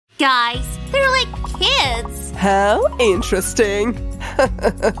guys. They're like kids. How interesting.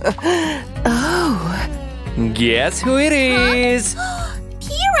 Oh. Guess who it is?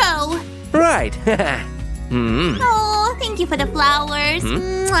 Piero. Right. Oh, thank you for the flowers.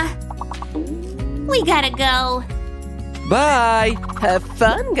 Mwah. We gotta go. Bye. Have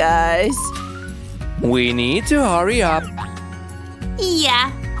fun, guys. We need to hurry up.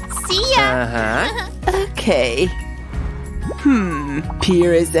 Yeah. See ya. Okay.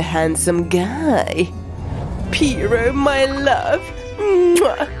 Pear is a handsome guy. Piero, my love.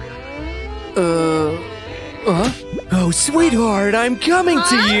 Mwah. Oh, sweetheart, I'm coming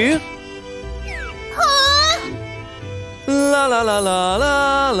to you. Huh? La la la la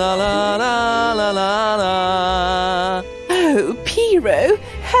la la la la la la la. Oh, Piero,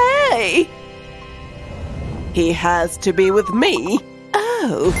 hey! He has to be with me.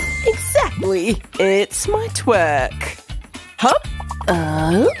 Oh, exactly. It's my twerk. Hop.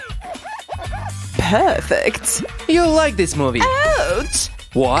 Oh. Perfect. You like this movie? Ouch!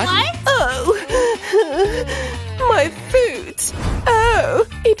 What? Oh, my foot. Oh,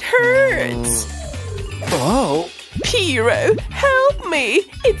 it hurts. Oh. Piero, help me.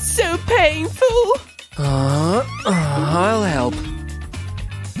 It's so painful. I'll help.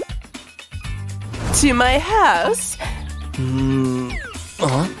 To my house.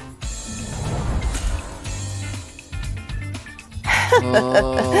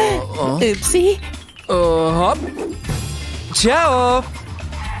 Oopsie. Hop. Ciao.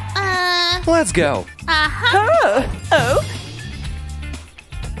 Let's go. Oh.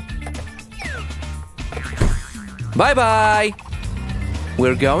 Bye-bye.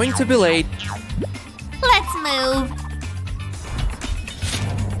 We're going to be late. Let's move.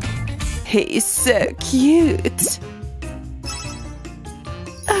 He's so cute.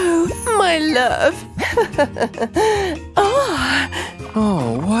 Oh, my love.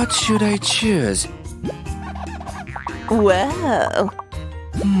 Oh, what should I choose? Wow.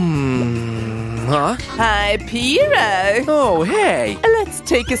 Huh? Hi, Piero. Oh, hey. Let's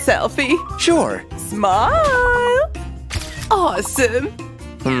take a selfie. Sure. Smile. Awesome.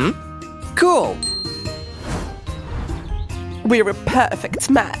 Cool. We're a perfect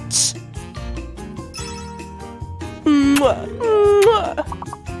match. Mwah, mwah.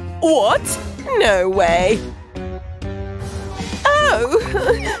 What? No way. Oh.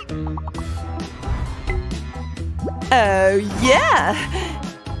 Oh, yeah.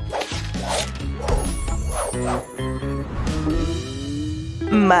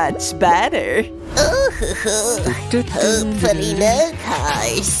 Much better. Hopefully no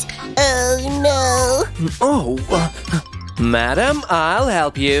cars. Oh no. Oh, madam, I'll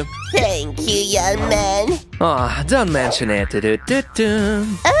help you. Thank you, young man. Oh, don't mention it.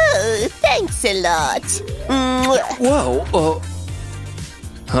 Oh, thanks a lot. Mwah. Whoa.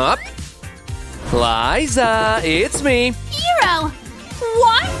 Hop. Liza, it's me. Piero.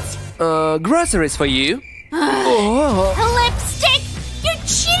 What? Groceries for you. Oh. Lipstick. You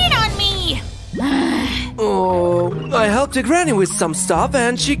cheated on me. Oh, I helped a granny with some stuff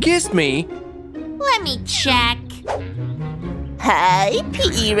and she kissed me. Let me check. Hi,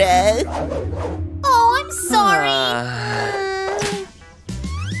 Piero. Oh, I'm sorry.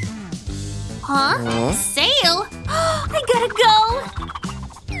 Sale? I gotta go.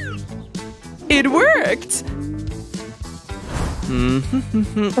 It worked.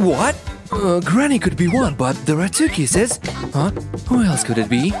 What? Granny could be one, but there are two kisses. Huh? Who else could it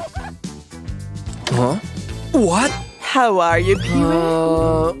be? Huh? What? How are you,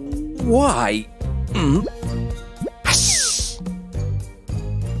 Piero? Why?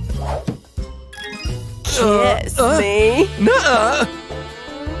 Kiss me. Nuh-uh.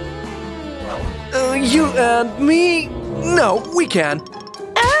 You and me? No, we can't.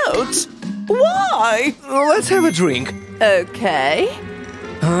 Ouch. Why? Let's have a drink. Okay.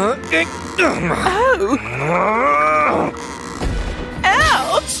 Oh.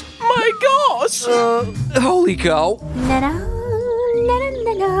 Ouch. My gosh. Holy cow. La la la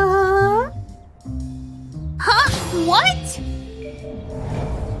la la. Huh? What?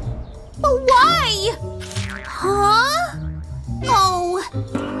 Why? Huh? Oh.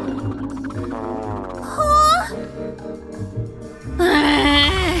 Huh?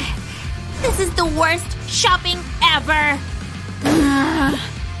 This is the worst shopping ever.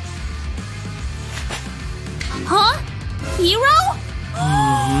 Huh? Hero?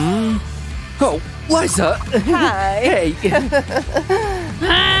 Oh, Liza. Hi. Hey.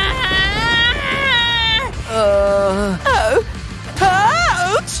 Oh.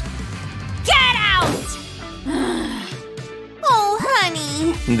 Ouch. Get out! Oh,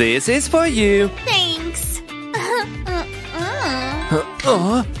 honey. This is for you. Thanks.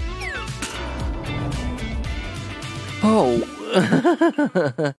 Oh.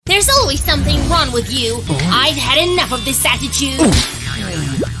 There's always something wrong with you. I've had enough of this attitude.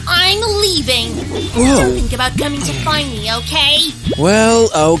 I'm leaving. Don't think about coming to find me, okay? Well,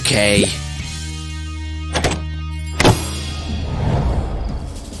 okay.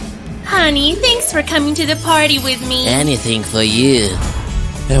 Honey, thanks for coming to the party with me. Anything for you.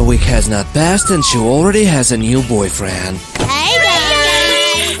 A week has not passed and she already has a new boyfriend. Hey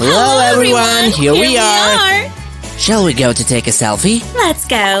guys! Hello everyone, here we are. are. Shall we go to take a selfie? Let's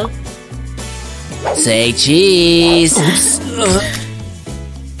go. Say cheese.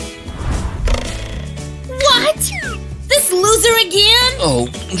 What? This loser again? Oh,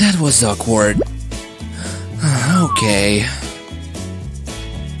 that was awkward. Okay.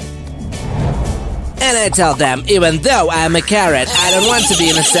 And I tell them, even though I'm a carrot, I don't want to be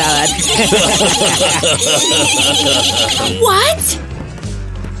in a salad. What?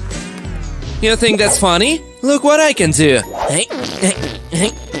 You think that's funny? Look what I can do.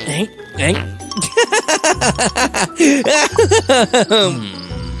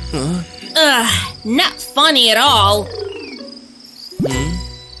 Ugh, not funny at all.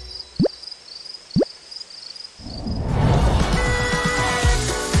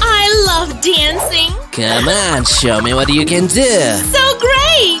 I love dancing. Come on, show me what you can do. So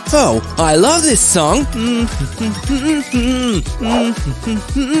great! Oh, I love this song.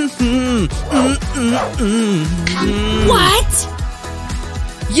 What?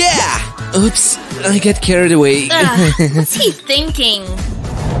 Yeah! Oops, I get carried away. What's he thinking?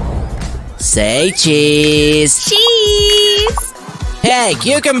 Say cheese. Cheese! Hey,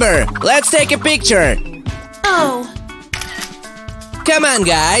 cucumber, let's take a picture. Oh, Come on,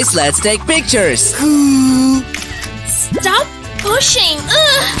 guys, let's take pictures. stop pushing!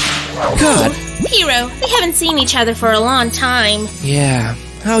 Ugh! God. Hero, we haven't seen each other for a long time. Yeah.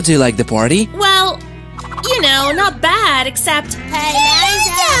 How do you like the party? Well, you know, not bad, except... Hey,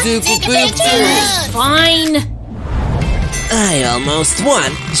 Liza! Take a picture! Fine. I almost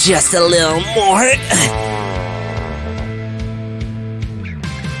won. Just a little more.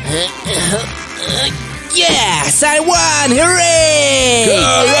 Yes, I won! Hooray!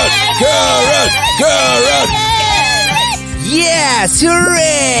 Yes,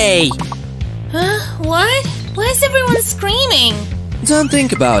 hooray! Huh? What? Why is everyone screaming? Don't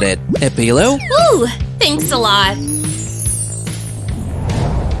think about it. A pillow? Ooh, thanks a lot.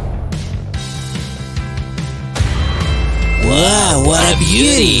 Wow, what a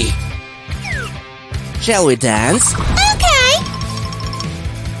beauty! Shall we dance? Okay.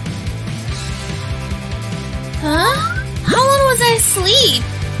 Huh? How long was I asleep?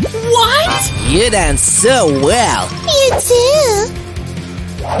 What? You dance so well! You too.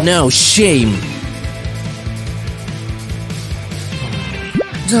 No shame.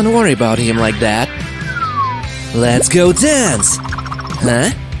 Don't worry about him like that. Let's go dance.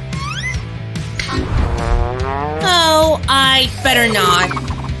 Huh? Oh, I better not.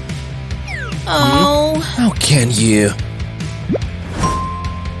 Oh. How can you?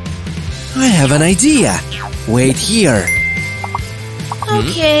 I have an idea. Wait here.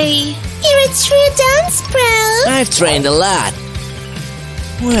 Okay. You're a true dance pro. I've trained a lot.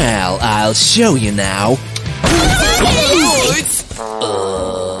 Well, I'll show you now.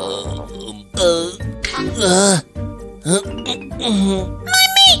 My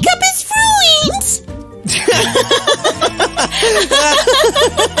makeup is ruined.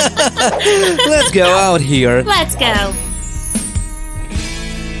 Let's go out here. Let's go.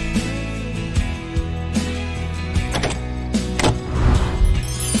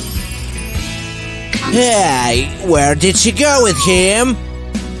 Hey, where did she go with him?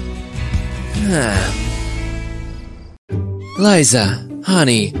 Liza,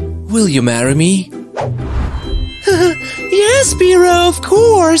 honey, will you marry me? Yes, Pear, of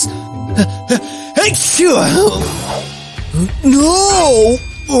course. No!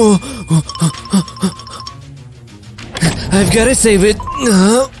 I've gotta save it.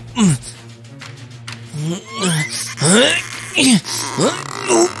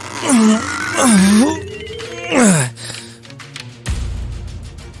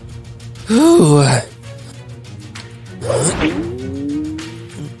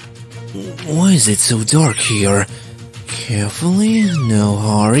 Why is it so dark here? Carefully, no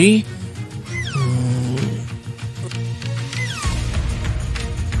hurry.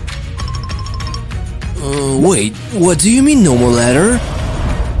 Wait, what do you mean no more ladder?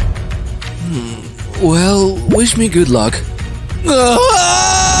 Well, wish me good luck.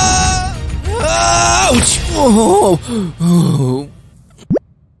 Ouch! Oh.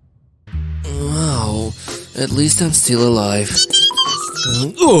 Wow, at least I'm still alive.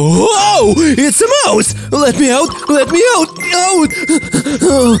 Oh, it's a mouse! Let me out! Let me out! Out!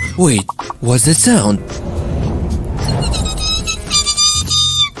 Wait, what's that sound?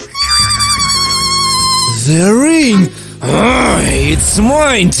 The ring! It's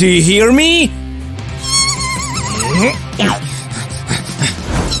mine, do you hear me?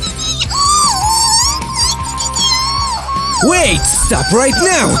 Wait, stop right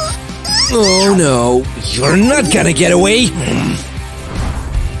now! Oh no, you're not gonna get away!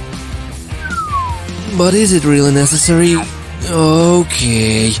 But is it really necessary?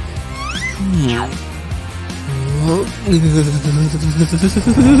 Okay.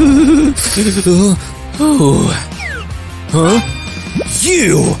 Huh?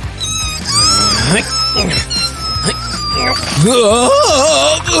 You!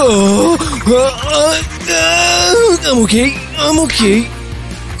 I'm okay. I'm okay.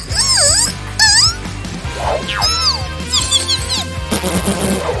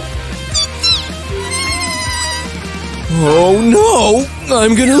 Oh no!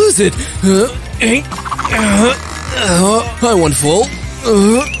 I'm gonna lose it! I won't fall.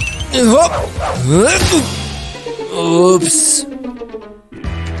 Oops.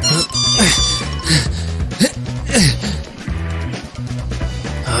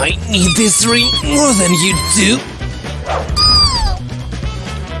 I need this ring more than you do.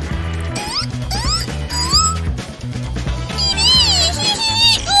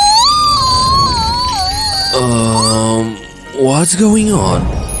 What's going on?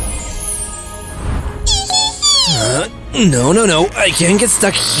 No, I can't get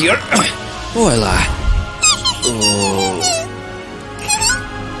stuck here. Voila.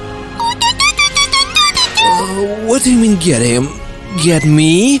 What do you mean get him? Get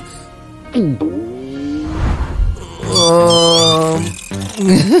me?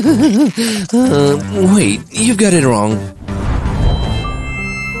 Wait, you've got it wrong.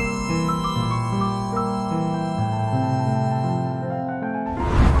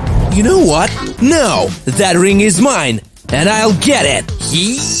 You know what? No! That ring is mine! And I'll get it!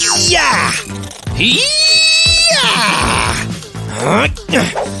 Yeah! Yeah!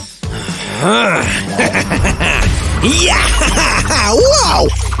 Whoa!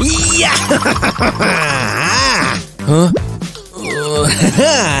 Yeah! Huh?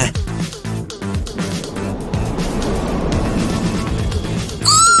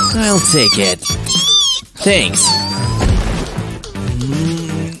 I'll take it. Thanks.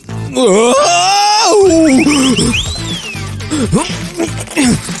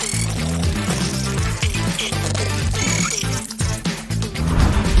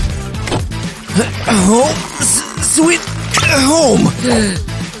 Sweet home.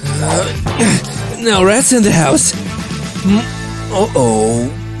 Now rats in the house. Uh-oh.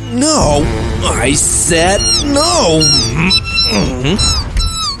 No. I said no.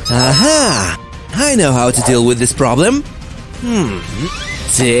 Aha. I know how to deal with this problem.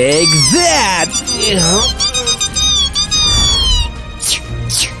 Take that!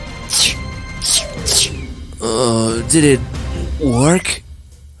 Did it work?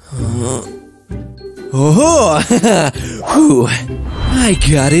 Oh! Whew! I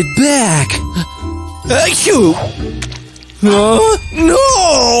got it back! Achoo! No!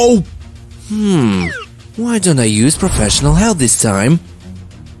 Why don't I use professional help this time?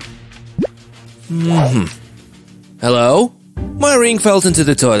 Hello? My ring fell into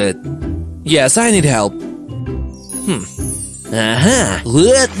the toilet. Yes, I need help. Aha!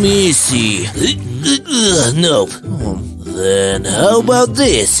 Let me see. Nope. Then how about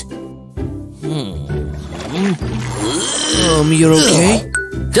this? You're okay?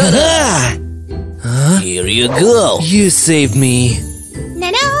 Ta-da! Huh? Here you go. You saved me.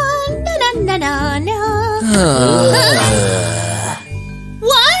 Na-na-na-na-na-na.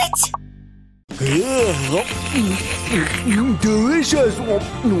 What? Delicious.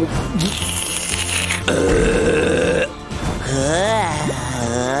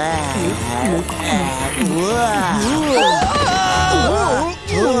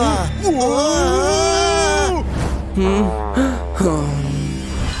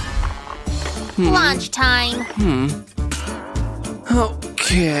 Lunchtime.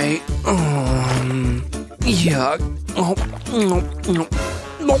 Okay. Yuck.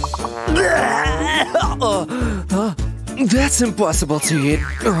 That's impossible to eat.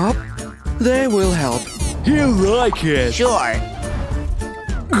 They will help. He'll like it. Sure. Here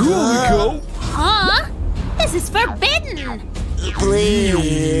we go. Huh? This is forbidden.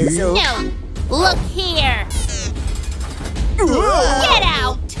 Please. No. Look here. Get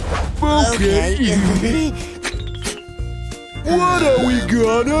out. Okay. What are we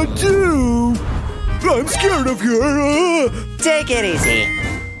gonna do? I'm scared of her. Take it easy.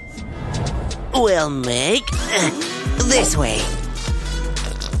 We'll make this way.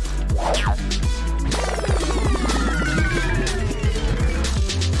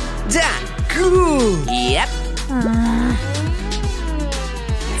 Done. Cool. Yep.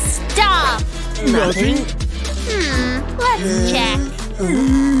 Stop! Nothing. Let's check.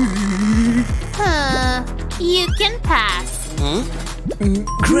 You can pass.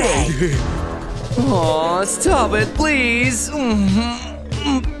 Great. Oh, stop it, please.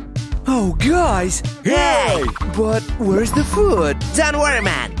 Oh, guys. Hey! But where's the food? Don't worry,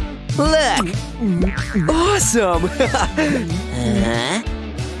 man. Look. Awesome.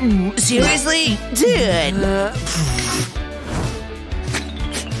 Seriously? Dude.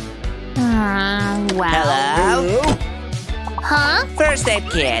 Well. Hello? Huh? First aid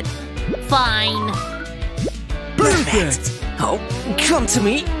kit. Fine. Perfect. Oh, come to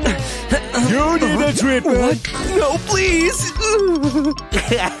me. You need a treatment. What? No, please.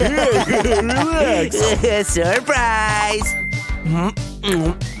 Relax. Surprise. Huh?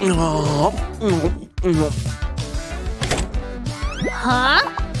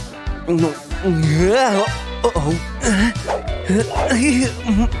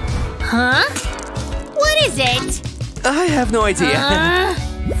 Huh? What is it? I have no idea.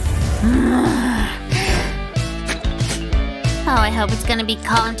 Oh, I hope it's gonna be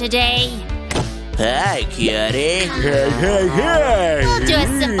calm today. Hi, cutie. Hey. We'll do a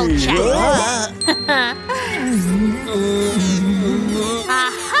simple check.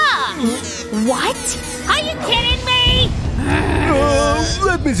 Aha! What? Are you kidding me?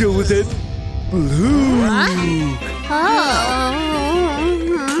 Let me deal with it. Huh? Oh.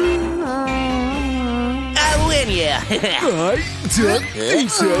 I'll win you. I don't think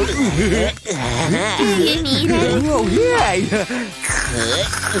so. Do you need it? Oh, yay.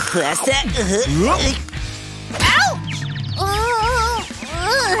 Faster. Ouch!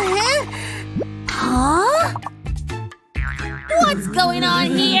 Huh? What's going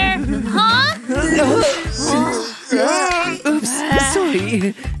on here? Huh? Oops,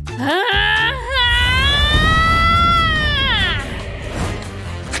 sorry.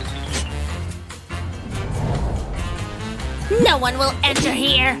 No one will enter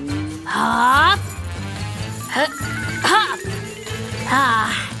here. Hop. Hop.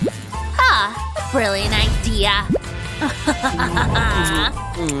 Brilliant idea.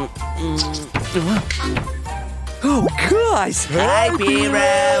 Oh, guys. Hi,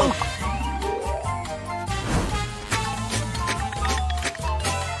 Pear.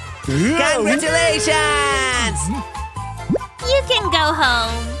 Congratulations! You can go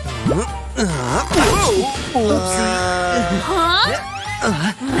home. Huh?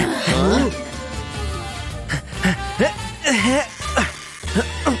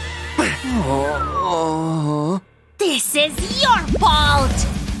 Oh, This is your fault.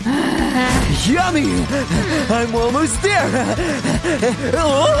 yummy. I'm almost there.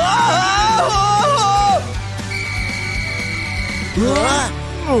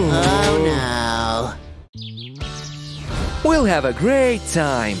 Oh no. We'll have a great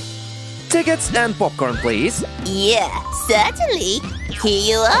time. Tickets and popcorn, please. Yeah, certainly.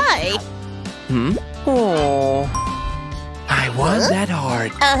 Here you are. Oh, I want that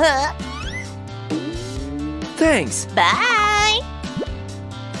hard. Uh-huh. Thanks. Bye.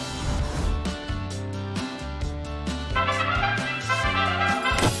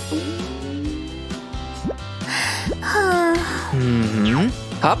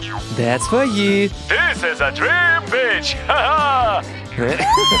 Hop, that's for you. This is a dream beach.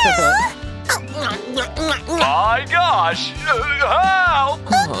 My gosh. Help.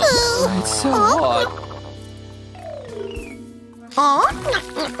 It's so hot. What?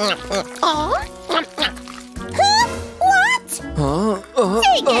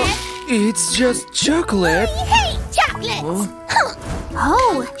 Take it. It's just chocolate. I hate chocolates.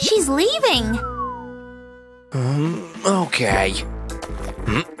 Oh, she's leaving. Okay.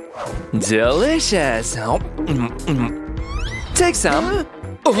 Delicious. Take some.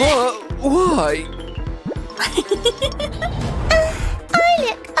 Why? I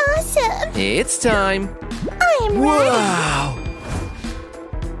look awesome. It's time. I'm ready. Wow.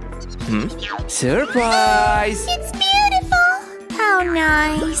 Surprise. It's beautiful. How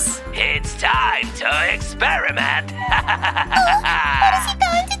nice. It's time to experiment. What is he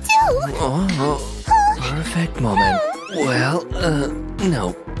going to do? Oh, perfect moment. Well,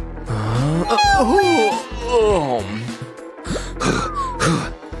 no.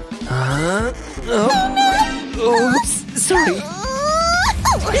 Oops, sorry.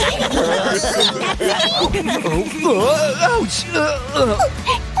 Ouch!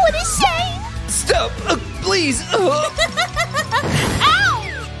 What a shame. Stop, please.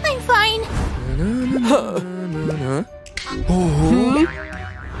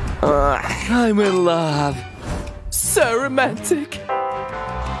 I'm in love. So romantic.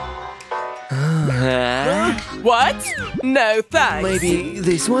 What? No, thanks. Maybe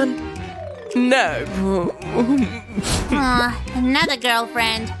this one? No. Another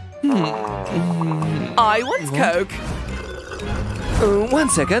girlfriend. I want Coke. 1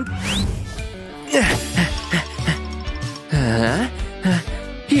 second.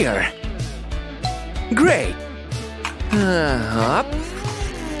 Here. Great. Up.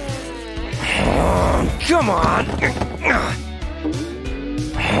 Come on.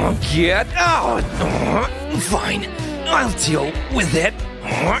 Get out. Fine. I'll deal with it.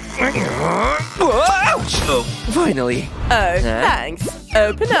 Ouch. Oh, finally. Oh, thanks.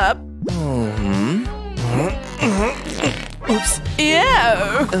 Open up. Oops.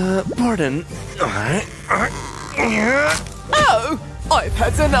 Ew. Pardon. Oh, I've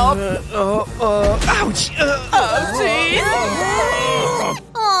had enough. Ouch. Oh, geez.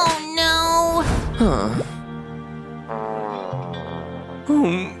 Oh no.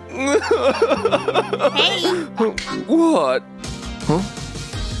 Hey, What?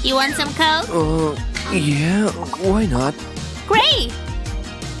 you want some Coke? Yeah, why not? Great.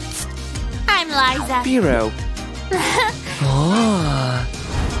 I'm Liza. Piero. Oh.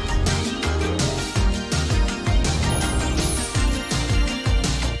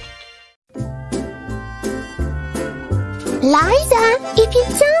 Liza, if you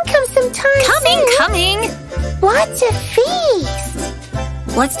don't come sometime soon, Coming. what a feast!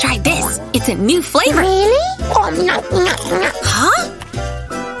 Let's try this. It's a new flavor. Really? Huh?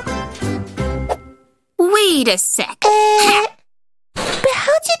 Wait a sec. But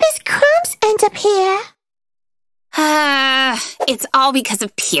how did these crumbs end up here? It's all because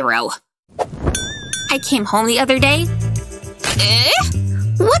of Piero. I came home the other day.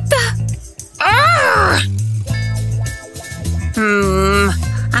 What the?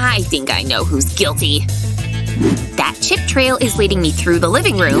 I think I know who's guilty. That chip trail is leading me through the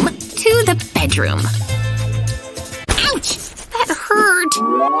living room to the bedroom. Ouch! That hurt!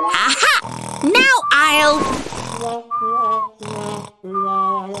 Aha! Now I'll…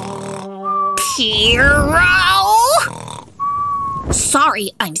 Piero!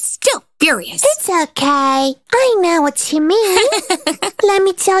 Sorry, I'm still furious. It's okay. I know what you mean. Let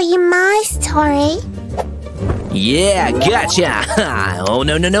me tell you my story. Yeah, gotcha! Oh,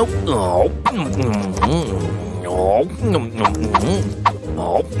 no, no, no. Oh.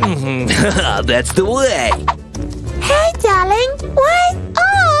 That's the way. Hey, darling. What?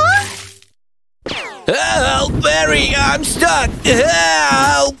 Oh! Help, Barry! I'm stuck!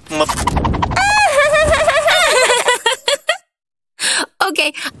 Help!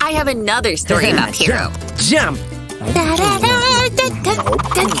 Okay, I have another story about Piero. Jump!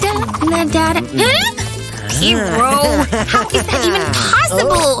 Piero, how is that even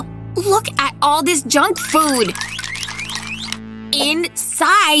possible? Look at all this junk food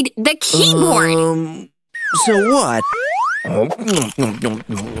inside the keyboard. So what?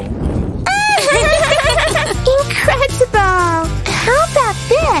 Incredible! How about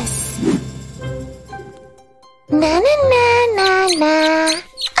this? Na na na na na.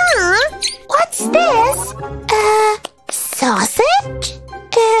 What's this? Sausage?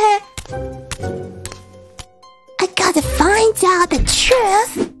 I gotta find out the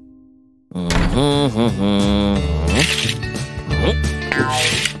truth.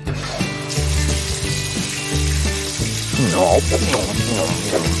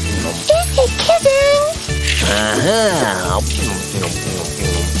 Is he kidding?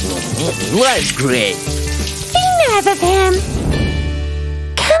 That's great. Enough of him.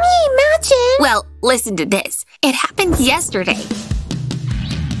 Can you imagine? Well, listen to this. It happened yesterday.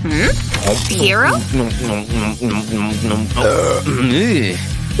 Piero?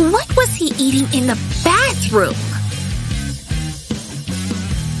 What was he eating in the bathroom?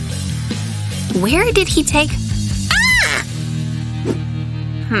 Where did he take…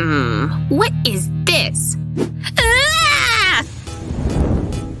 What is this?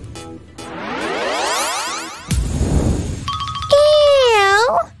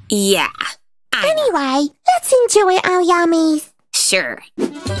 Ew. Yeah. Anyway, let's enjoy our yummies. Sure.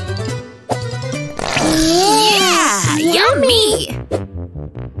 Yeah, Yummy!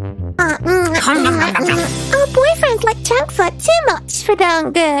 Our boyfriends like junk food too much for their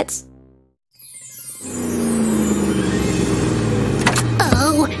own good.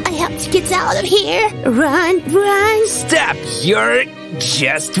 Oh, I have to get out of here. Run, run. Stop, you're…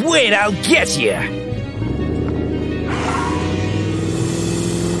 Just wait, I'll get you.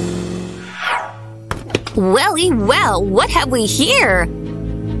 Welly well, what have we here?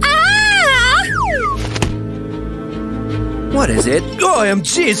 Ah! What is it?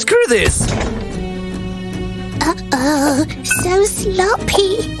 OMG, screw this! Uh-oh, so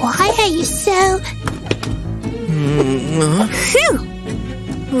sloppy. Why are you so... Phew!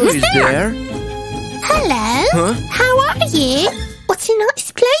 Who is there? Hello? Huh? How are you? What a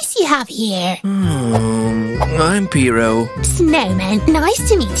nice place you have here. I'm Piero. Snowman, nice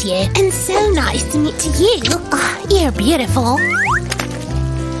to meet you. And so nice to meet you. Oh, you're beautiful.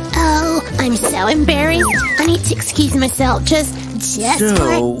 Oh, I'm so embarrassed. I need to excuse myself just for...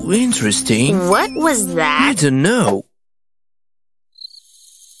 So interesting. What was I that? don't know.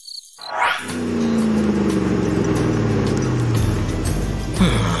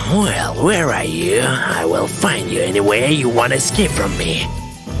 Well, where are you? I will find you anywhere you want to escape from me.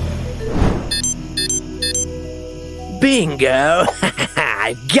 Bingo!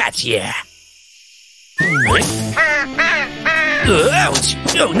 I've got you! Ouch!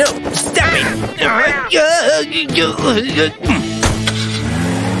 Oh no! Stop it!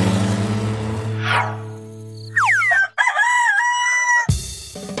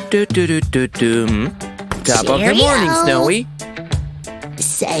 Top of the morning, Cheerio. Snowy.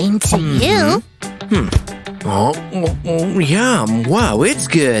 Same to you. Oh, yum. Wow, it's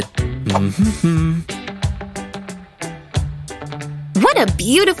good. What a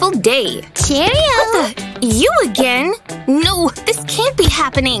beautiful day! Cheerio. You again? No, this can't be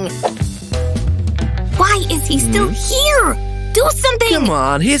happening! Why is he still here? Do something! Come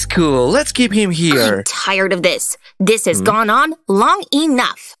on, he's cool. Let's keep him here. I'm tired of this. This has gone on long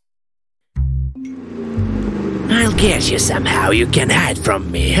enough. I'll get you somehow. You can hide from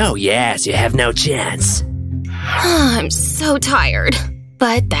me. Oh yes, you have no chance. I'm so tired.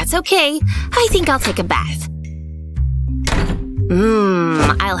 But that's okay. I think I'll take a bath.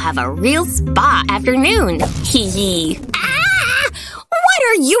 I'll have a real spa afternoon. Hee hee. Ah! What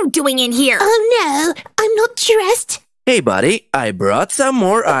are you doing in here? Oh no, I'm not dressed. Hey, buddy, I brought some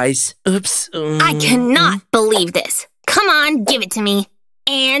more ice. Oops. I cannot believe this. Come on, give it to me.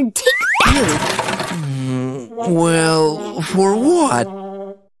 And take that! Well, for what?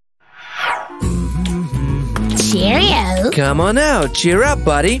 Cheerio. Come on out. Cheer up,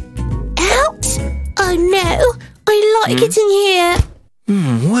 buddy. Out. Oh no, I like it in here.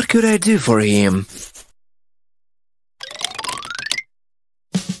 What could I do for him?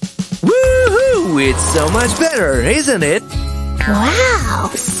 Woohoo! It's so much better, isn't it? Wow,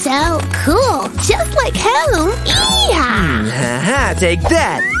 so cool. Just like home. Yeehaw. Haha, take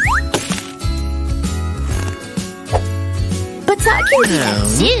that. But I can do that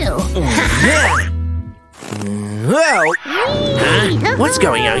too. Well, What's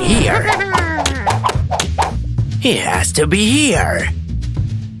going on here? He has to be here.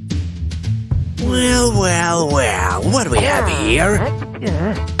 Well, what do we have here?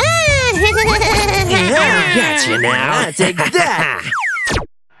 Got you now. take that.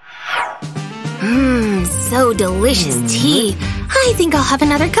 So delicious tea. I think I'll have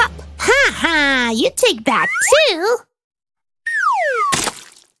another cup. Ha ha, you take that too.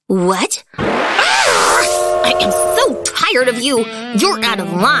 What? I am so tired of you. You're out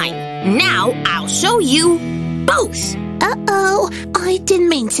of line. Now I'll show you both. Uh-oh, I didn't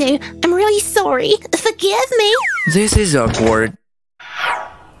mean to. I'm really sorry. Forgive me. This is awkward.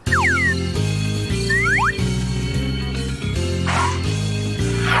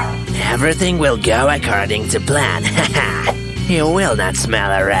 Everything will go according to plan. You will not smell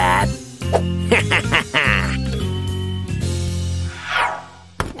a rat.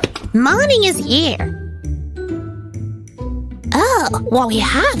 Morning is here. Oh, what we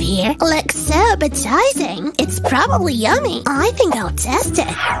have here looks so appetizing. It's probably yummy. I think I'll test it.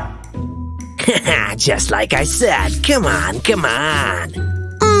 Just like I said. Come on.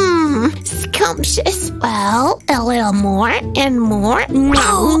 Scrumptious. Well, a little more and more.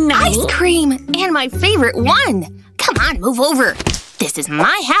 Oh, No. ice cream! And my favorite one! Come on, move over. This is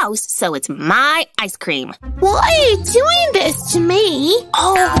my house, so it's my ice cream. Why are you doing this to me?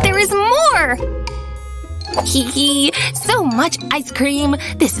 Oh, there is more! Hee hee, so much ice cream.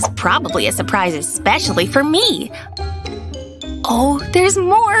 This is probably a surprise especially for me. Oh, there's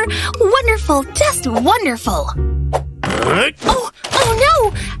more. Wonderful, just wonderful. Oh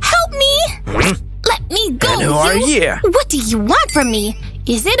no! Help me! Let me go, And who are you? What do you want from me?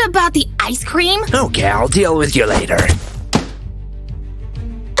 Is it about the ice cream? Okay, I'll deal with you later.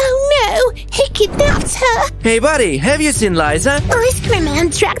 Oh no, he kidnapped her. Hey, buddy, have you seen Liza? Ice cream man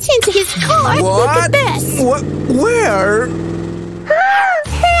dragged her into his car. Look at this. What? Where?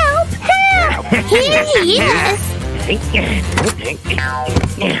 Help! Here he is.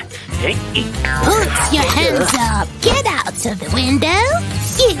 Put your hands up. Get out of the window.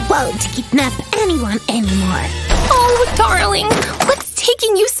 You won't kidnap anyone anymore. Oh, darling, what's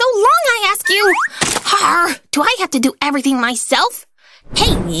taking you so long, I ask you? Do I have to do everything myself?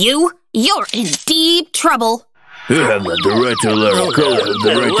 Hey, you're in deep trouble. You have the director level color, the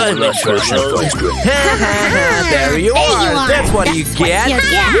director last version of ice cream. There you are. That's what you get. We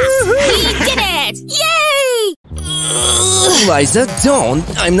did it! Yay! Liza, don't.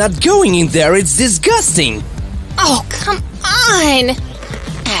 I'm not going in there. It's disgusting. Oh, come on!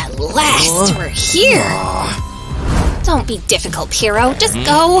 At last, we're here. Don't be difficult, Piero. Just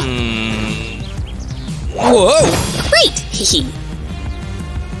go. Whoa! Great! Hee.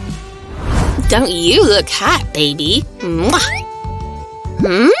 Don't you look hot, baby? Mwah.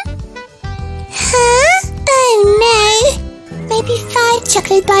 Huh? Oh no. Maybe 5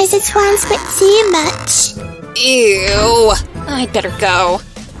 chocolate bars at once, but too much. Ew. I'd better go.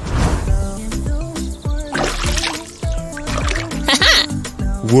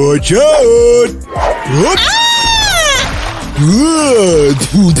 Watch out!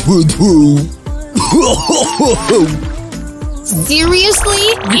 Seriously?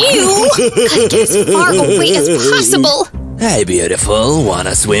 Ew! Gotta get as far away as possible. Hey, beautiful.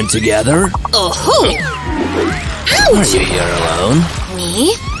 Wanna swim together? Oh-ho! Are Ouch! you here alone?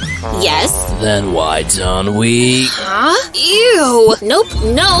 Me? Yes. Then why don't we... Huh? Ew! Nope,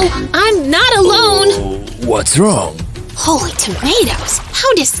 no, I'm not alone. What's wrong? Holy tomatoes!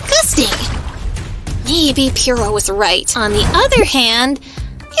 How disgusting! Maybe Piero was right. On the other hand,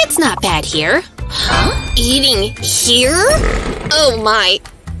 it's not bad here. Huh? Eating here? Oh my.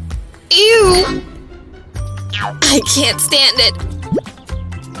 Ew! I can't stand it.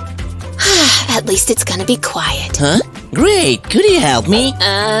 At least it's gonna be quiet. Huh? Great. Could you help me?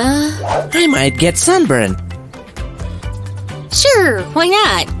 I might get sunburned. Sure, why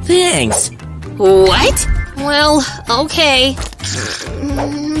not? Thanks. What? Well, okay.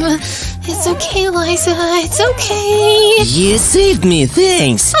 It's okay, Liza. It's okay. You saved me.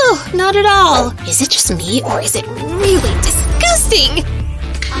 Thanks. Oh, not at all. Is it just me, or is it really disgusting?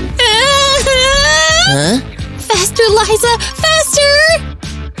 Huh? Faster, Liza! Faster!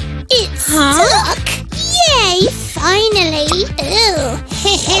 It's stuck. Yay, finally. Ew.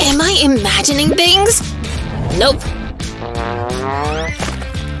 Am I imagining things? Nope.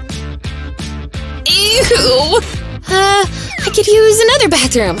 Ew! I could use another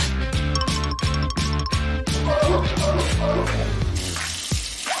bathroom.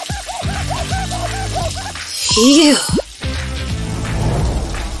 Ew.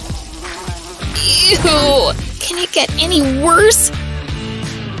 Ew! Can it get any worse?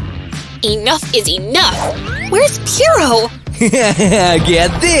 Enough is enough! Where's Piero?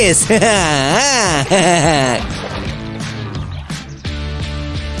 Get this.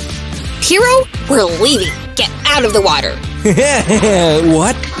 Piero, we're leaving. Get out of the water.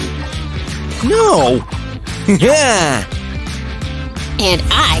 What? No. And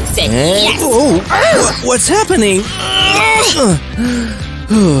I said yes. Oh, what's happening?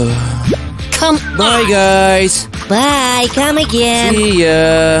 Come Bye, on. guys. Bye, come again. See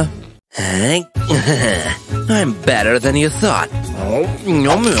ya. I'm better than you thought.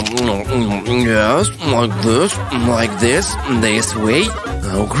 Yes, like this way.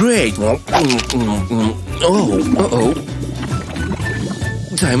 Oh, great. Oh, uh-oh.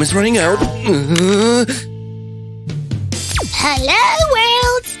 Time is running out. Hello,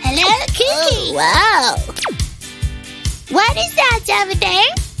 world. Hello, Cookie. Oh, wow. What is that over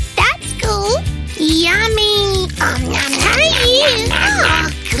there? That's cool. Yummy. Hey, you. Oh,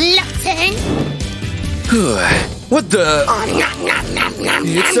 glutton. What the?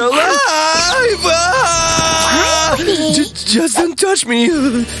 It's alive! Ah! Just don't touch me.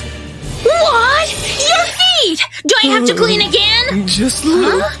 What? Your feet! Do I have to clean again? Just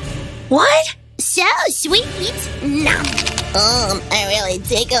look. What? So sweet. Nom. I really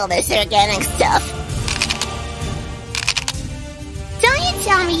dig all this organic stuff. Don't you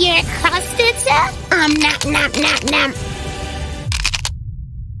tell me you're a custard stuff? Nom.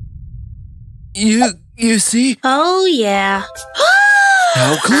 You see? Oh, yeah.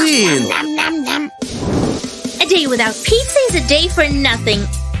 How clean. Nom. A day without pizza is a day for nothing.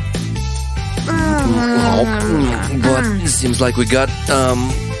 But it seems like we got,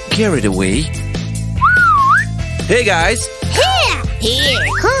 carried away. Hey, guys. Here.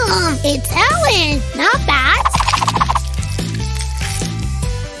 It's Ellen. Not bad.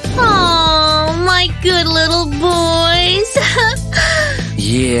 Oh, my good little boys.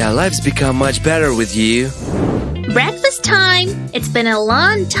 Yeah, life's become much better with you. Breakfast time. It's been a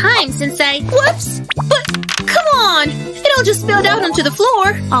long time since I... Whoops! But come on! It all just spilled out onto the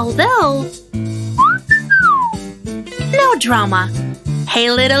floor. Although... no drama.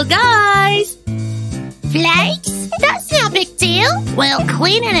 Hey, little guys. Flakes? big deal. We'll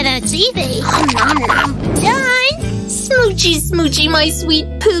clean it and it's easy. Done. Smoochy, smoochy, my sweet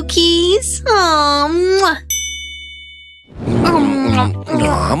pookies. Aww.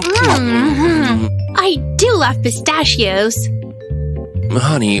 I do love pistachios.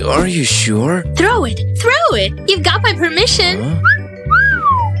 Honey, are you sure? Throw it, throw it. You've got my permission. Huh?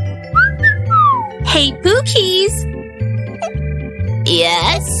 Hey, pookies.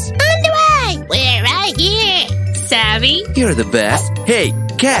 Yes? On the way. We're right here. Savvy? You're the best. Hey,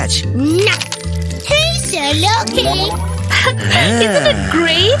 catch! No. He's so lucky. Isn't it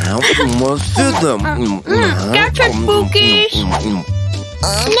great? Almost did them. Gotcha, pookies.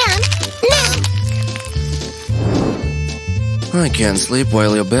 I can't sleep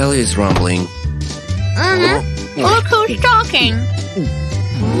while your belly is rumbling. Look who's talking.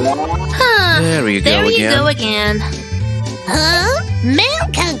 Huh. There you There go you again. go again. Huh?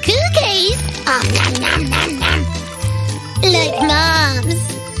 Milk and cookies? Like Mom's.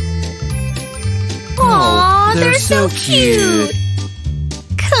 Aw, they're so cute.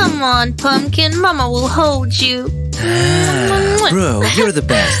 Come on, Pumpkin. Mama will hold you. Bro, you're the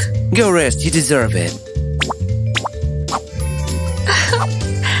best. Go rest, you deserve it.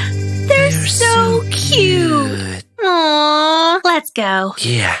 They're so cute. Aw, let's go.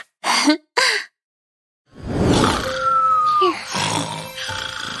 Yeah.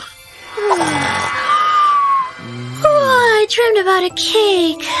 Oh, I dreamed about a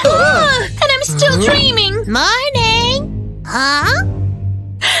cake. And I'm still dreaming. Morning. Huh?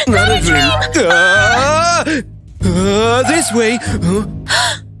 Not a dream. This way.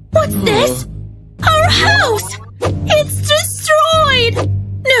 What's this? Our house! It's destroyed!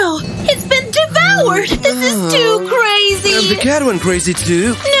 No, it's been devoured! This is too And crazy! the cat went crazy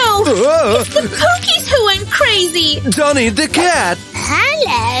too. No, it's the Pookies who went crazy! Donnie, the cat.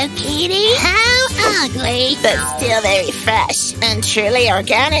 Hello, kitty. How ugly, but still very fresh and truly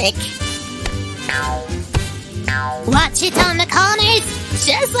organic. Watch it on the corners,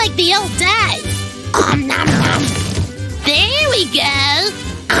 just like the old days. Nom nom. There we go.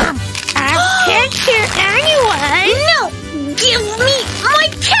 I can't hear anyone. No! Give me my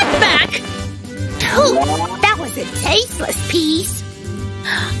cat back! Ooh, that was a tasteless piece.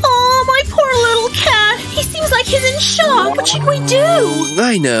 Oh, my poor little cat! He seems like he's in shock. What should we do?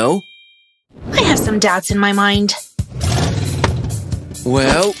 I know. I have some doubts in my mind.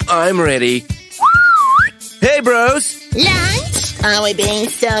 Well, I'm ready. Hey, bros. Lunch? Are we being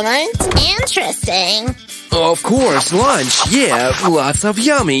summoned? Interesting. Of course, lunch. Yeah, lots of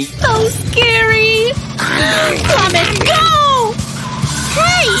yummy. So scary! Plummet, go!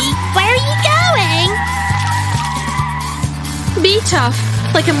 Hey, where are you going? Be tough,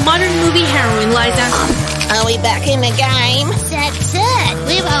 like a modern movie heroine, Liza. Are we back in the game? Tut,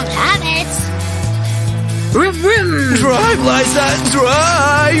 we won't have it. Vroom, vroom. Drive, Liza,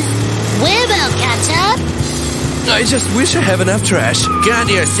 drive! We will catch up. I just wish I have enough trash. Can't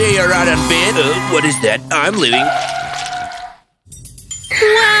you see you're out of bed? What is that? I'm leaving.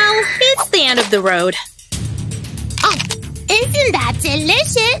 Well, it's the end of the road. Oh, isn't that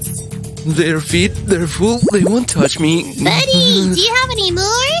delicious? Their feet, they're full. They won't touch me. Buddy, do you have any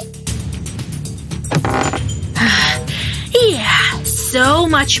more? Yeah, so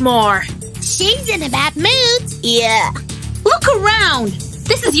much more. She's in a bad mood. Yeah. Look around.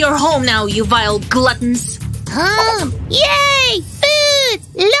 This is your home now, you vile gluttons. Yay! Food!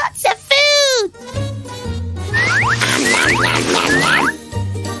 Lots of food!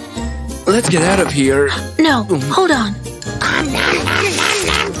 Let's get out of here. No, hold on.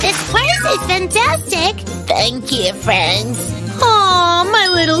 This place is fantastic! Thank you, friends. Aw, my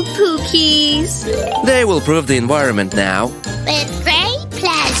little pookies. They will prove the environment now. With great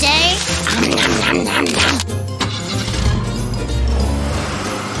pleasure.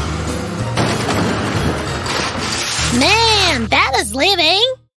 Man, that is living.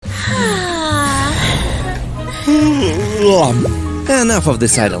 Enough of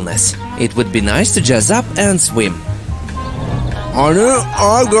this idleness. It would be nice to jazz up and swim.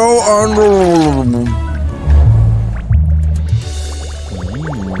 I go under.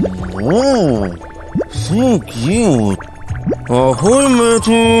 Oh, so cute. Ahoy,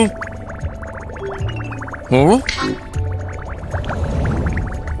 matey. Huh?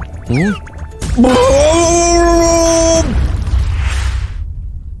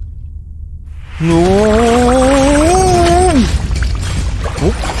 No.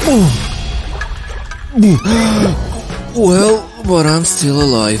 Well, but I'm still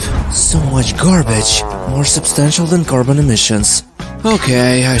alive. So much garbage. More substantial than carbon emissions.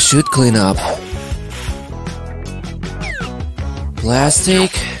 Okay, I should clean up.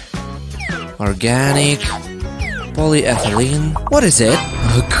 Plastic. Organic. Polyethylene. What is it?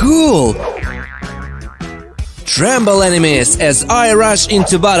 Cool! Tremble, enemies, as I rush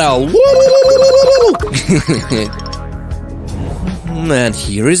into battle! And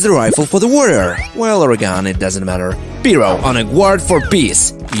here is the rifle for the warrior. Well, or a gun, it doesn't matter. Pear, on a guard for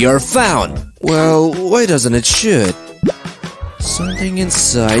peace. You're found. Well, why doesn't it shoot? Something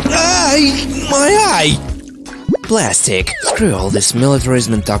inside. Ay! My eye! Plastic. Screw all this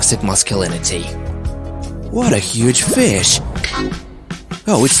militarism and toxic masculinity. What a huge fish.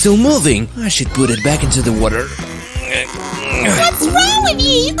 Oh, it's still moving. I should put it back into the water. What's wrong with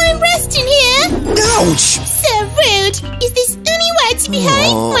you? I'm resting here. Ouch! So rude. Is this anywhere to be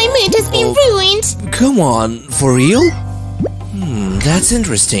heard? My mood has been ruined. Come on, for real? That's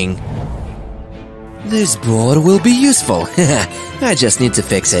interesting. This board will be useful. I just need to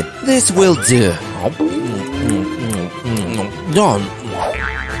fix it. This will do. Done.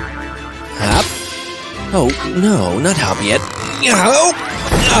 Up. Oh, no, not hop yet.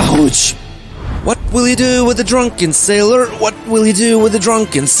 Ouch! What will you do with the drunken sailor? What will you do with the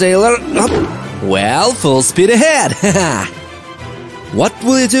drunken sailor? Up. Well, full speed ahead. What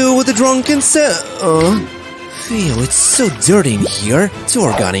will you do with the drunken sailor? Feel it's so dirty in here. Too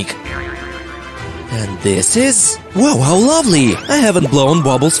organic. And this is... Wow, how lovely! I haven't blown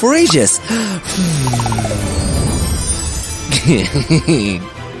bubbles for ages.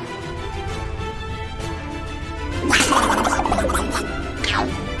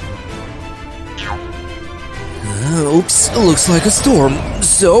 Oops, looks like a storm.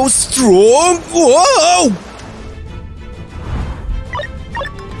 So strong! Whoa!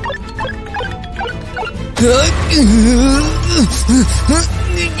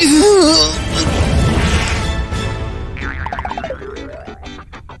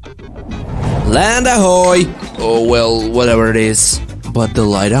 Land ahoy! Oh well, whatever it is. But the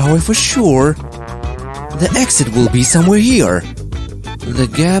light ahoy for sure. The exit will be somewhere here. The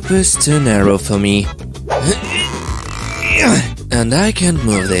gap is too narrow for me. And I can't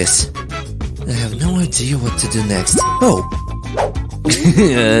move this. I have no idea what to do next. Oh!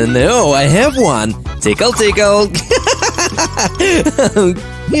 No, I have one! Tickle, tickle!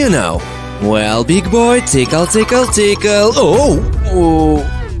 You know. Well, big boy, tickle, tickle, tickle. Oh!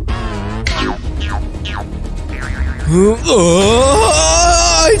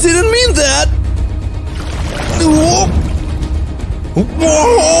 I didn't mean that! Whoa!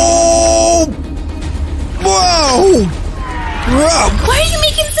 Whoa! Why are you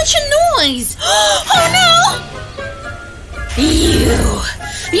making such a noise? Oh no!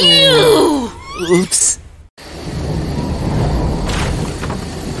 You! Oops.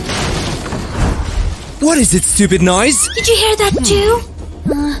 What is it, stupid noise? Did you hear that too?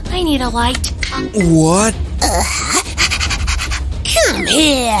 I need a light. What? Come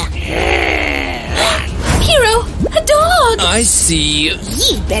here. Hero, a dog! I see.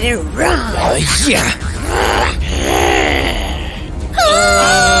 You better run. Yeah.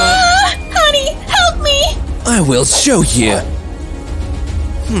 Honey, help me! I will show you.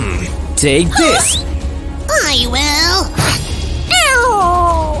 Take this. I will.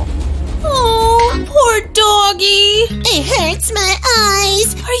 Ow! Oh, poor doggy. It hurts my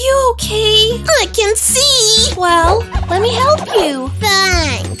eyes. Are you okay? I can see. Well, let me help you.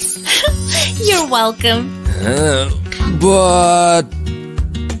 Thanks. You're welcome. But...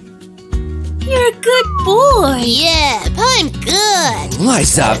 You're a good boy. Yep, I'm good.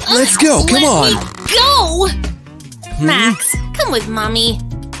 Lights up. Let's go. Come on. Go! Max, come with mommy.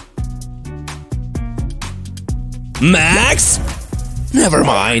 Max? Never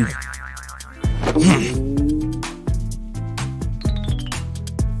mind.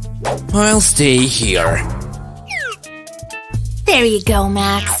 I'll stay here. There you go,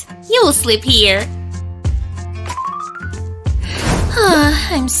 Max. You'll sleep here.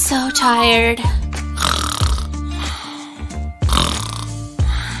 I'm so tired.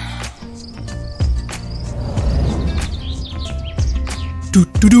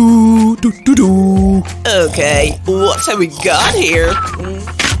 Okay, what have we got here?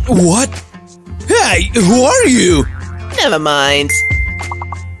 What? Hey, who are you? Never mind.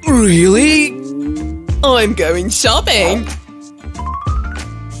 Really? I'm going shopping.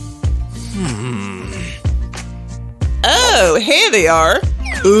 Oh, here they are.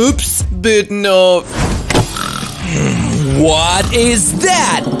 Oops, but no. What is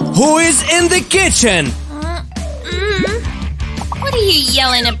that? Who is in the kitchen? What are you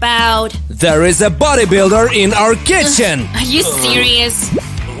yelling about? There is a bodybuilder in our kitchen. Are you serious?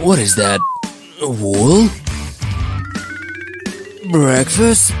 What is that? Wool?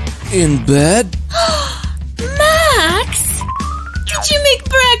 Breakfast? In bed? Max! Did you make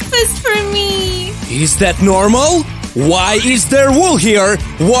breakfast for me? Is that normal? Why is there wool here?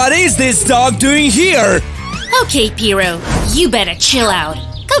 What is this dog doing here? Okay, Piero, you better chill out.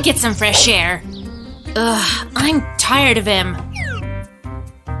 Go get some fresh air. Ugh, I'm tired of him.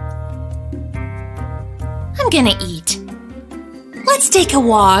 I'm gonna eat. Let's take a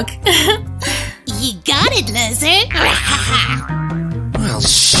walk. You got it, lizard. I'll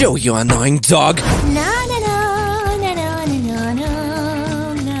show you, annoying dog.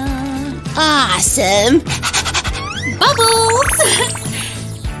 Awesome. Bubbles!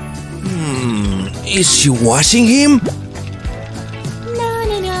 Is she washing him?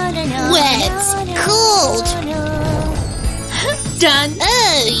 Wet. Cold. Done.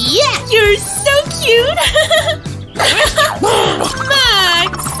 Oh, yeah. You're so cute!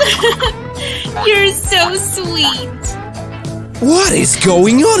 Max! You're so sweet. What is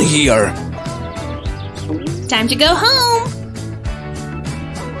going on here? Time to go home.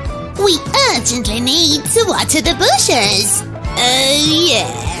 We urgently need to water the bushes. Oh, yeah.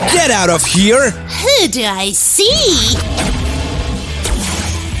 Get out of here! Who do I see?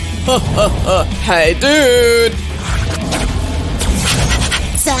 Hey, dude!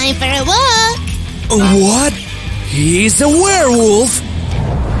 Time for a walk. What? He's a werewolf!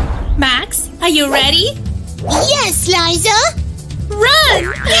 Max, are you ready? Yes, Liza. Run!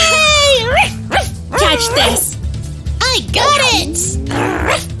 Yay! Catch this. I got it.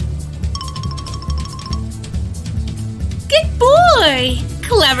 Good boy.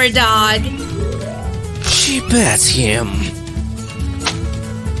 Clever dog. She pets him.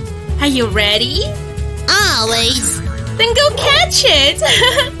 Are you ready? Always. Then go catch it.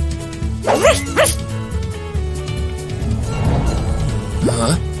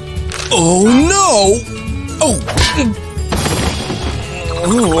 Huh? Oh no! Oh!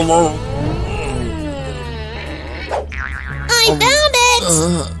 I found it.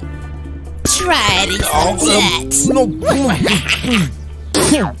 Try it in that.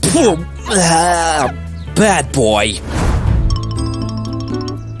 Bad boy.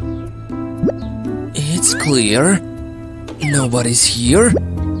 It's clear. Nobody's here.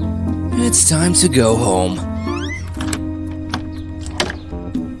 It's time to go home.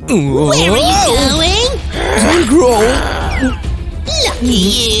 Where are you going? Don't grow. Lucky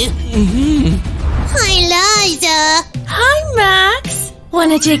you. Hi, Liza. Hi, Max.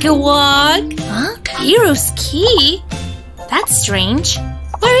 Wanna take a walk? Huh? Hero's key? That's strange.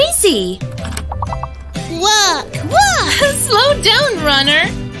 Where is he? Walk. Slow down, runner.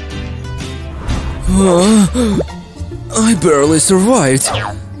 I barely survived.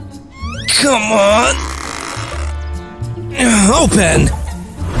 Come on. Open.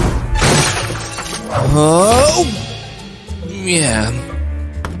 Oh. Yeah.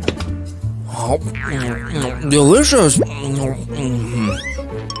 Oh, delicious.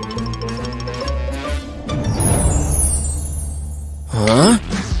 Huh?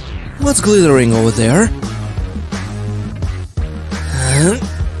 What's glittering over there? Huh?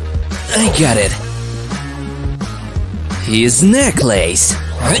 I got it. His necklace.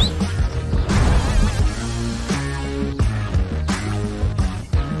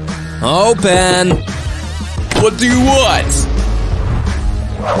 Open. What do you want?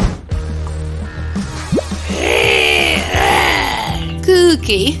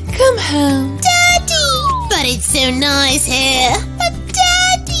 Cookie, come home. Daddy. But it's so nice here.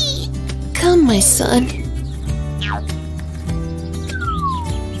 Daddy. Come, my son.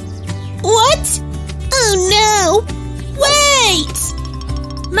 What? Oh no. Wait.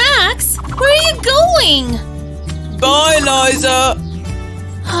 Max, where are you going? Bye, Liza!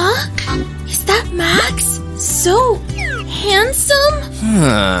 Huh? Is that Max? So handsome?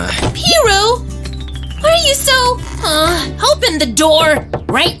 Piero! Why are you so... open the door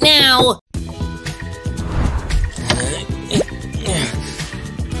right now!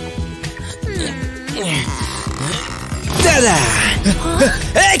 Ta-da!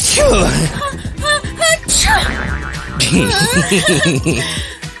 Achoo!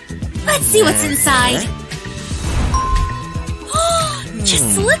 Let's see what's inside.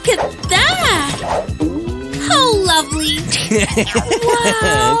 Just look at that! How lovely!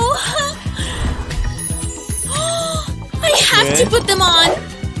 Wow! I have to put them on!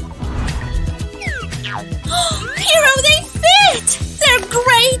 Hero, they fit! They're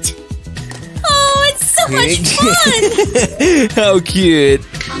great! Oh, it's so much fun! How cute!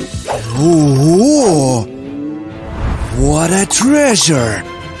 Ooh, what a treasure!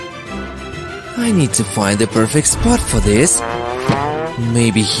 I need to find the perfect spot for this.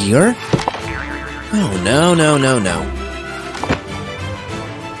 Maybe here? Oh, no.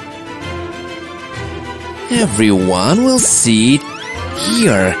 Everyone will see it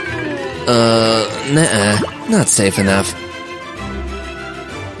here. Nah, not safe enough.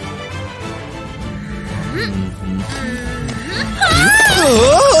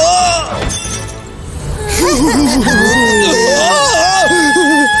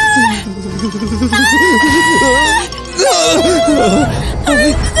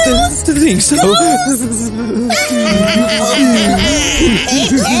 I think so.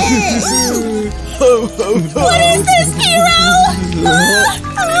 What is this, Hero?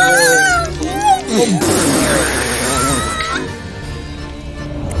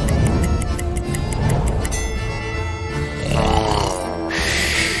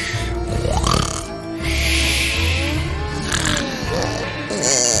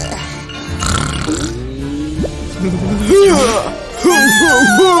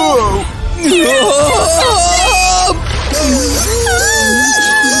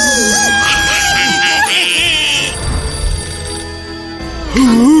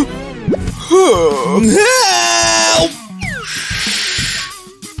 Help!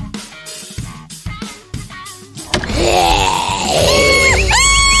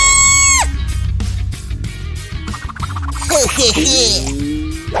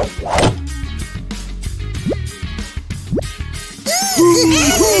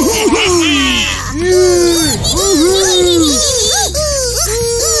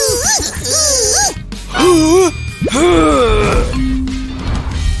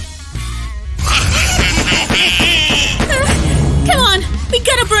 Come on, we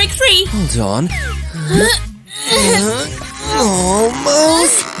gotta break free. Hold on.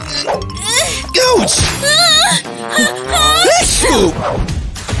 Almost. Ouch! Achoo!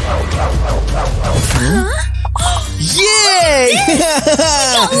 Yay!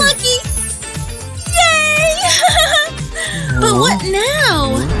 Got lucky. Yay! But what now?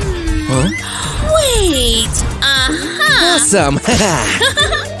 Wait. Awesome!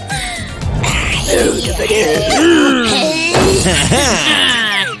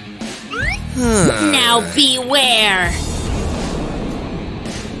 Now beware.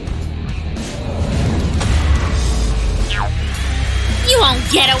 You won't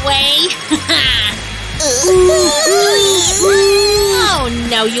get away. Oh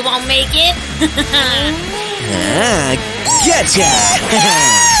no, you won't make it. Gotcha!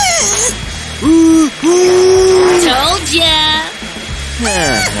 Told ya.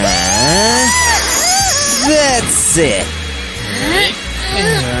 That's it.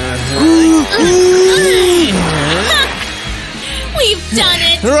 We've done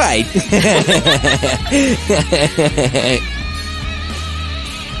it. Right.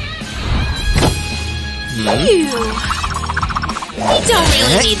 Phew. We don't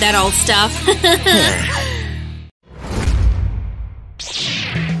really need that old stuff.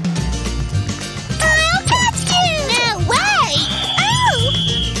 I'll catch you! No way! Oh!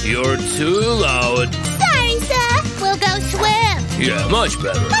 You're too loud. Sorry, sir. We'll go swim. Yeah, much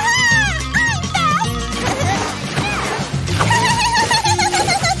better. I'm fast.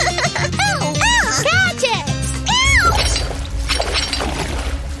 Ow! Ow! Catch it! Ouch!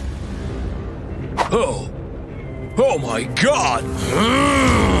 Oh. Oh my god!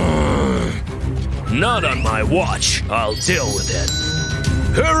 Not on my watch. I'll deal with it.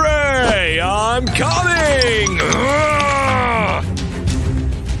 Hooray! I'm coming!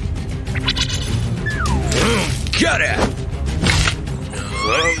 Get it!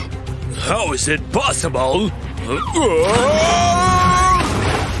 How is it possible?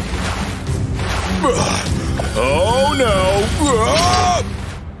 Oh no!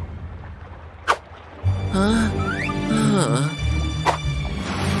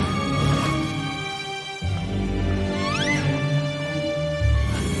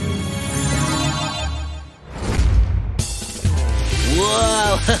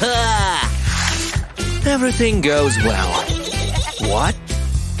 Whoa! Everything goes well. What?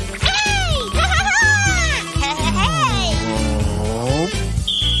 Hey! Hey! Oh!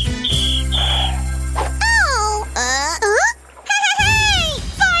 Hey!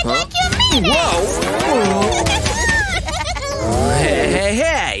 Fight like you mean it! Whoa! Hey,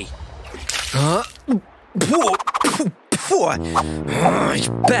 hey! Huh?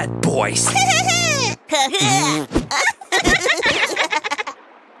 Bad boys.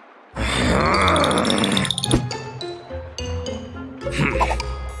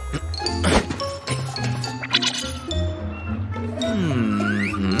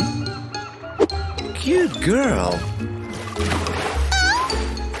 Cute girl.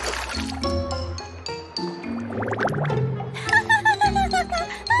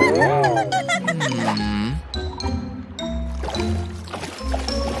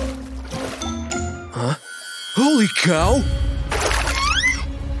 Huh? Holy cow!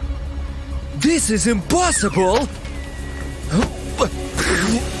 This is impossible!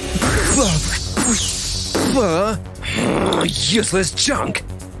 Useless junk!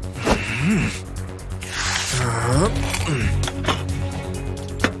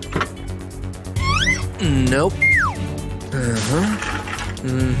 Nope.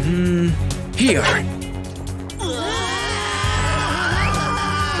 Here.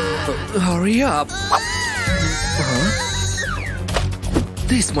 Hurry up.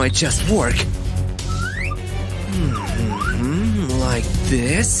 This might just work. Like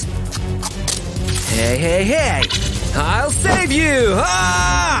this. Hey, hey, hey! I'll save you!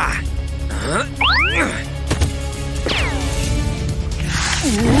 Ah!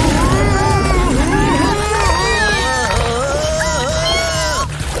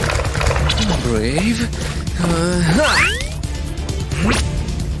 Brave.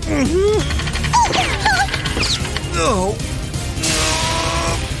 Oh.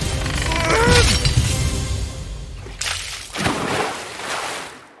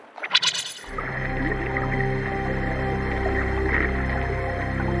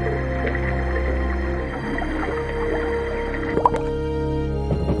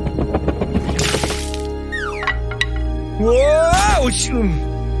 Whoa!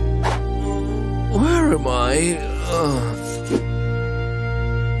 Where am I?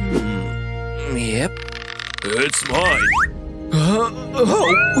 Yep. It's mine.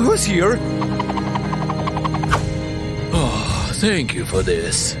 Oh, who's here? Oh, thank you for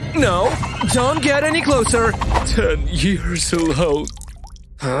this. No, don't get any closer. 10 years alone.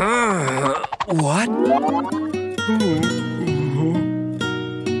 What?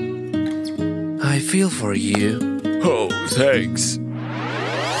 I feel for you. Oh, thanks.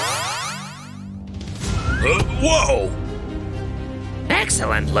 Whoa!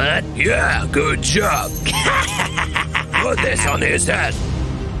 Excellent, Lud. Yeah, good job. Put this on his head.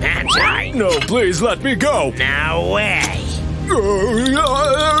 And I. No, please let me go. No way.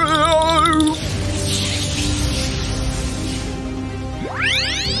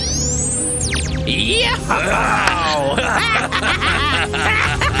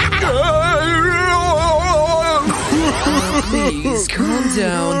 Please calm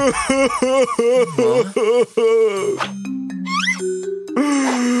down.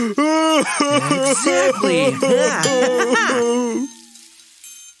 Exactly.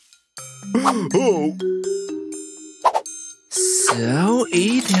 So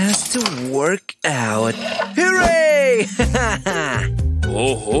it has to work out. Hooray!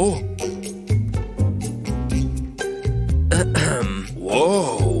 Oh.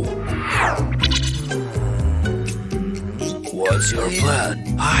 Whoa. What's your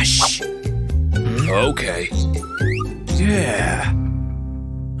plan? Hush. Okay. Yeah.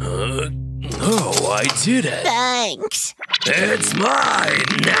 Oh, I did it. Thanks. It's mine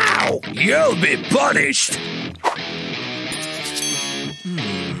now. You'll be punished.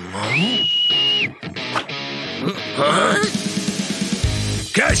 Huh?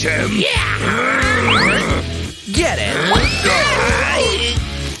 Catch him. Yeah. Get it.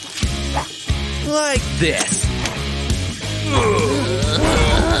 Like this.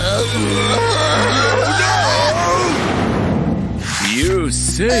 You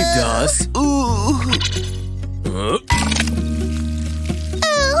saved us. Oh,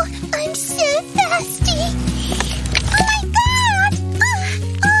 I'm so thirsty. Oh my god!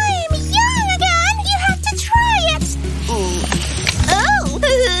 I'm young again. You have to try it. Oh.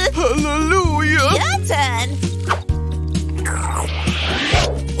 Hallelujah. Your turn.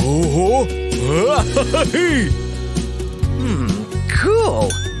 Oh. Cool.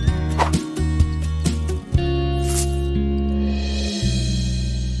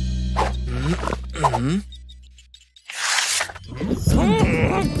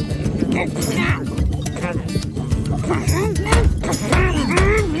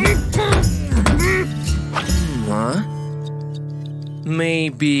 Huh?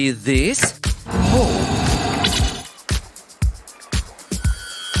 Maybe this? Oh.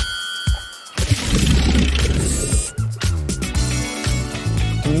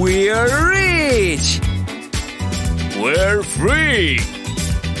 We're rich! We're free.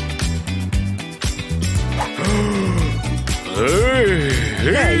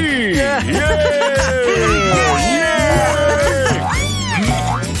 Hey! Yay!